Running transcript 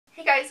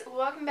guys,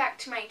 welcome back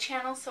to my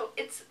channel. So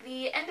it's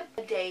the end of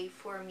the day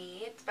for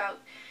me. It's about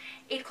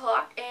 8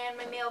 o'clock and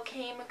my mail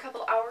came a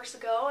couple hours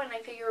ago and I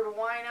figured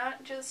why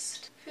not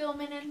just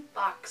film an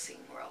unboxing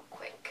real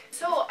quick.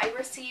 So I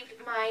received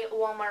my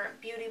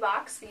Walmart beauty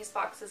box. These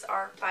boxes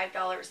are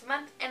 $5 a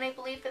month and I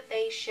believe that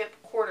they ship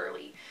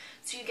quarterly.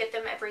 So you get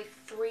them every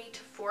 3 to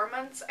 4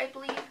 months, I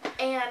believe.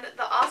 And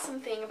the awesome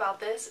thing about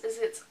this is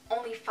it's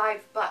only $5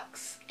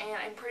 and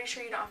I'm pretty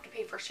sure you don't have to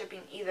pay for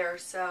shipping either.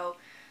 So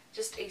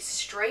just a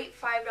straight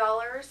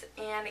 $5,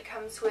 and it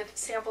comes with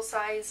sample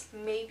size,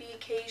 maybe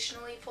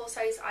occasionally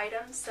full-size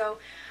items. So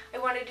I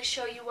wanted to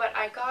show you what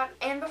I got.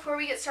 And before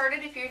we get started,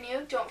 if you're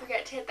new, don't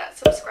forget to hit that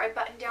subscribe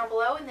button down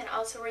below and then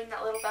also ring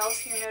that little bell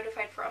so you're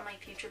notified for all my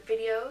future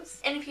videos.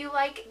 And if you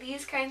like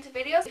these kinds of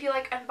videos, if you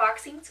like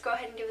unboxings, go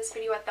ahead and give this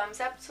video a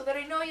thumbs up so that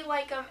I know you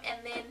like them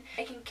and then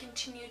I can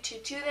continue to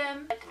do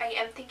them. I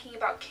am thinking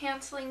about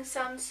canceling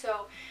some,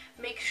 so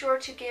make sure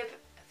to give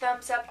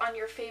thumbs up on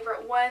your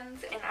favorite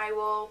ones and I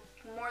will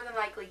more than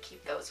likely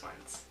keep those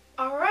ones.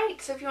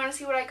 Alright, so if you want to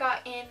see what I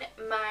got in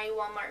my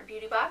Walmart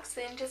beauty box,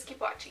 then just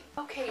keep watching.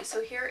 Okay,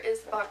 so here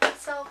is the box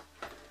itself.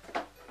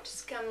 It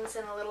just comes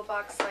in a little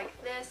box like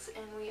this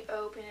and we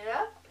open it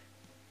up.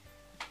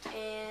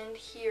 And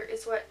here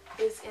is what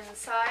is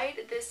inside.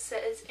 This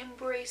says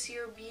Embrace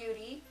Your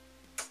Beauty.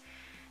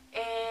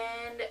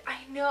 And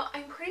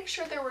I'm pretty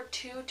sure there were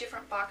 2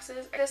 different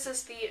boxes. This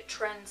is the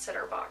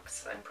trendsetter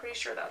box. I'm pretty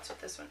sure that's what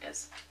this one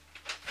is.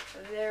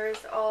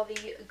 There's all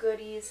the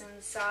goodies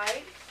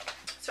inside.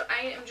 So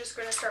I am just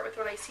going to start with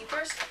what I see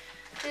first.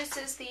 This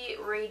is the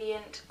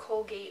Radiant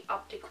Colgate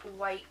Optic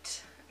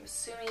White. I'm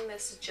assuming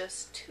this is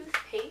just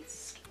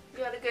toothpaste.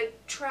 You got a good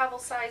travel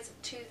size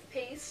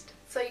toothpaste.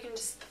 So you can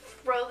just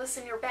throw this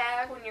in your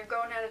bag when you're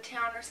going out of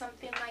town or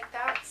something like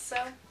that. So,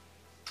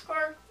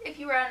 or if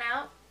you run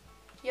out,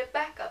 you have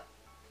backup.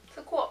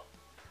 So cool.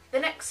 The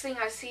next thing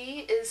I see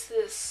is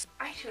this,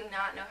 I do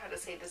not know how to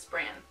say this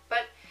brand,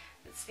 but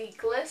it's the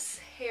Gliss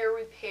Hair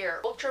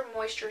Repair Ultra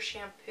Moisture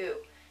Shampoo.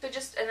 So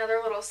just another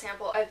little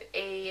sample of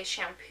a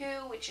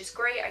shampoo, which is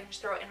great. I can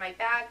just throw it in my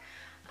bag.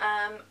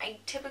 I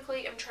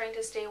typically am trying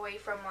to stay away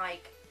from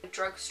like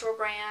drugstore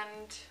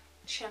brand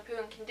shampoo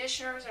and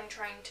conditioners. I'm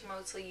trying to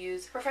mostly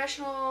use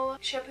professional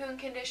shampoo and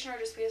conditioner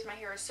just because my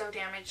hair is so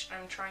damaged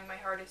and I'm trying my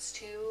hardest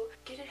to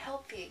get it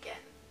healthy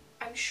again.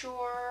 I'm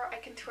sure I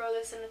can throw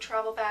this in a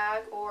travel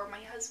bag or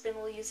my husband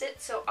will use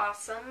it, so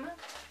awesome.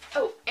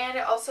 Oh, and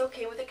it also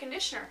came with a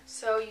conditioner.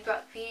 So you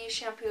got the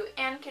shampoo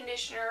and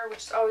conditioner, which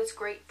is always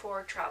great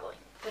for traveling.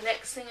 The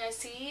next thing I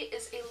see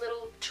is a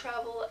little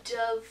travel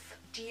Dove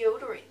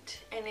deodorant,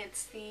 and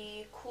it's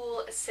the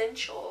Cool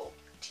Essential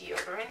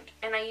deodorant.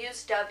 And I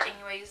use Dove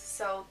anyways,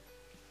 so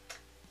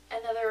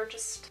another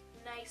just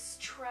nice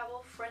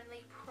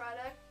travel-friendly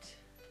product.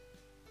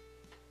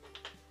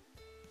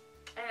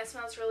 And it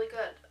smells really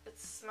good. It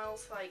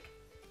smells like,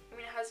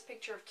 it has a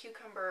picture of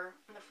cucumber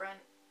on the front.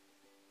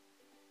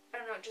 I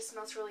don't know, it just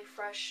smells really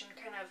fresh and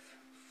kind of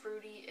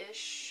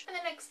fruity-ish. And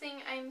the next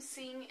thing I'm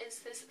seeing is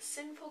this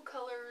Sinful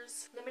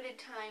Colors limited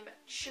time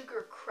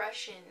Sugar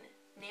Crushin'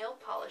 nail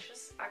polish.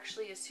 This is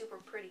actually a super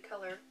pretty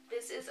color.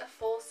 This is a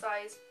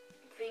full-size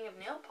thing of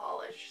nail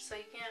polish, so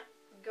you can't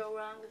go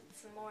wrong with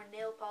some more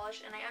nail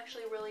polish. And I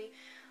actually really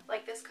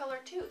like this color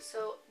too,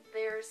 so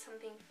there's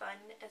something fun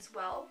as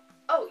well.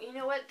 Oh, you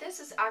know what? This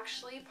is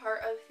actually part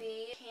of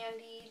the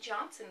Candy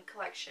Johnson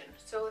collection.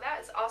 So that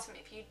is awesome.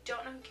 If you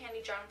don't know who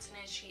Candy Johnson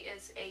is, she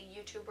is a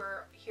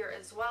YouTuber here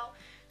as well.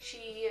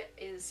 She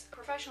is a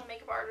professional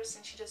makeup artist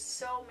and she does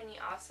so many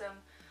awesome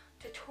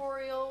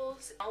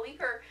tutorials. I'll leave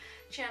her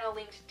channel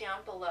linked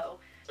down below.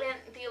 And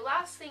the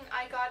last thing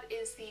I got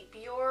is the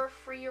Biore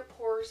Free Your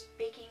Pores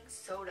Baking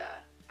Soda.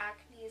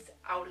 Acne's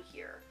out of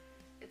here.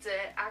 It's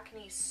an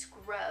acne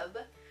scrub,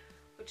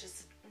 which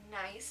is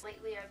nice.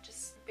 Lately I've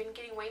just been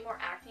getting way more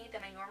acne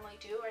than I normally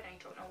do and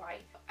I don't know why.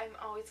 I'm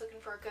always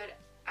looking for a good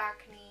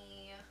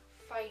acne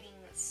fighting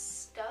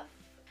stuff.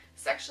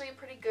 It's actually a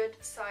pretty good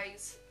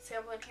size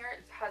sample in here.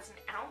 It has an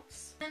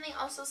ounce. And then they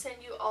also send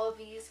you all of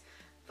these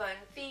fun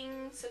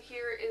things. So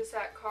here is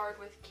that card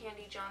with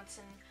Candy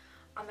Johnson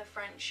on the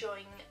front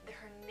showing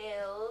her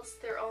nails.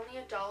 They're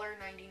only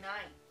 $1.99.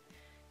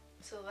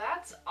 So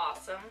that's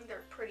awesome.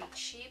 They're pretty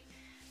cheap.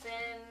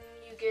 Then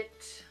you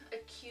get a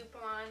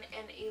coupon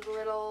and a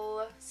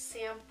little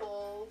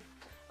sample,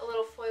 a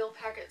little foil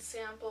packet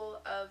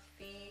sample of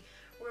the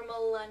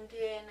Rimmel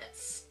London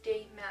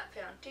Stay Matte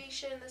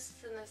Foundation. This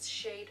is in this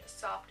shade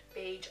Soft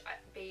Beige.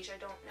 I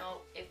don't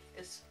know if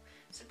this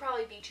would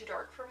probably be too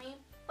dark for me,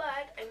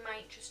 but I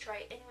might just try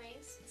it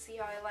anyways and see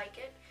how I like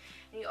it.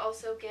 And you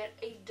also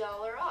get $1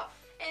 off.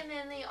 And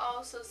then they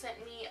also sent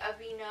me a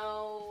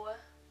Aveeno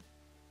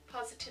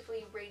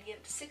Positively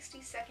Radiant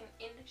 60-second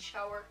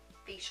in-shower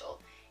facial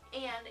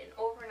and an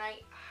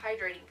overnight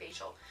hydrating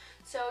facial.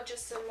 So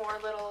just some more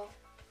little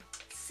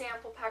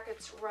sample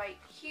packets right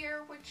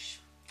here, which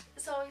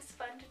is always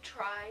fun to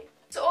try.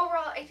 So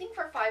overall, I think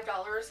for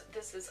 $5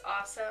 this is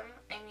awesome.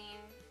 I mean,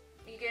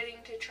 you're getting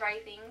to try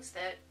things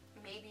that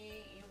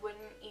maybe you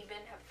wouldn't even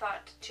have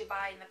thought to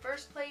buy in the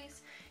first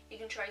place. You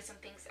can try some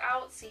things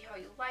out, see how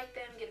you like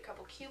them, get a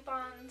couple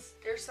coupons.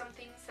 There's some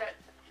things that,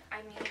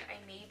 I mean, I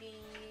maybe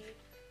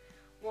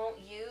won't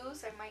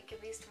use. I might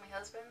give these to my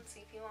husband, see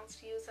if he wants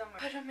to use them, or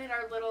put them in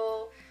a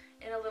little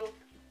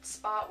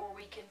spot where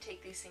we can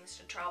take these things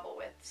to travel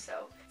with.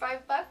 So $5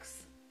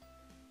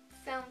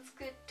 sounds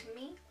good to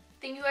me.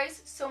 Thank you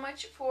guys so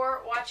much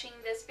for watching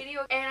this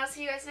video, and I'll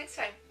see you guys next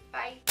time.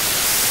 Bye.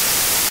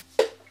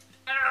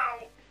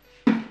 Ow.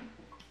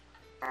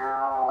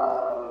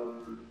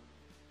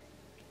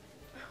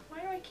 Why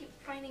do I keep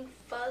finding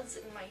fuzz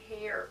in my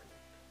hair?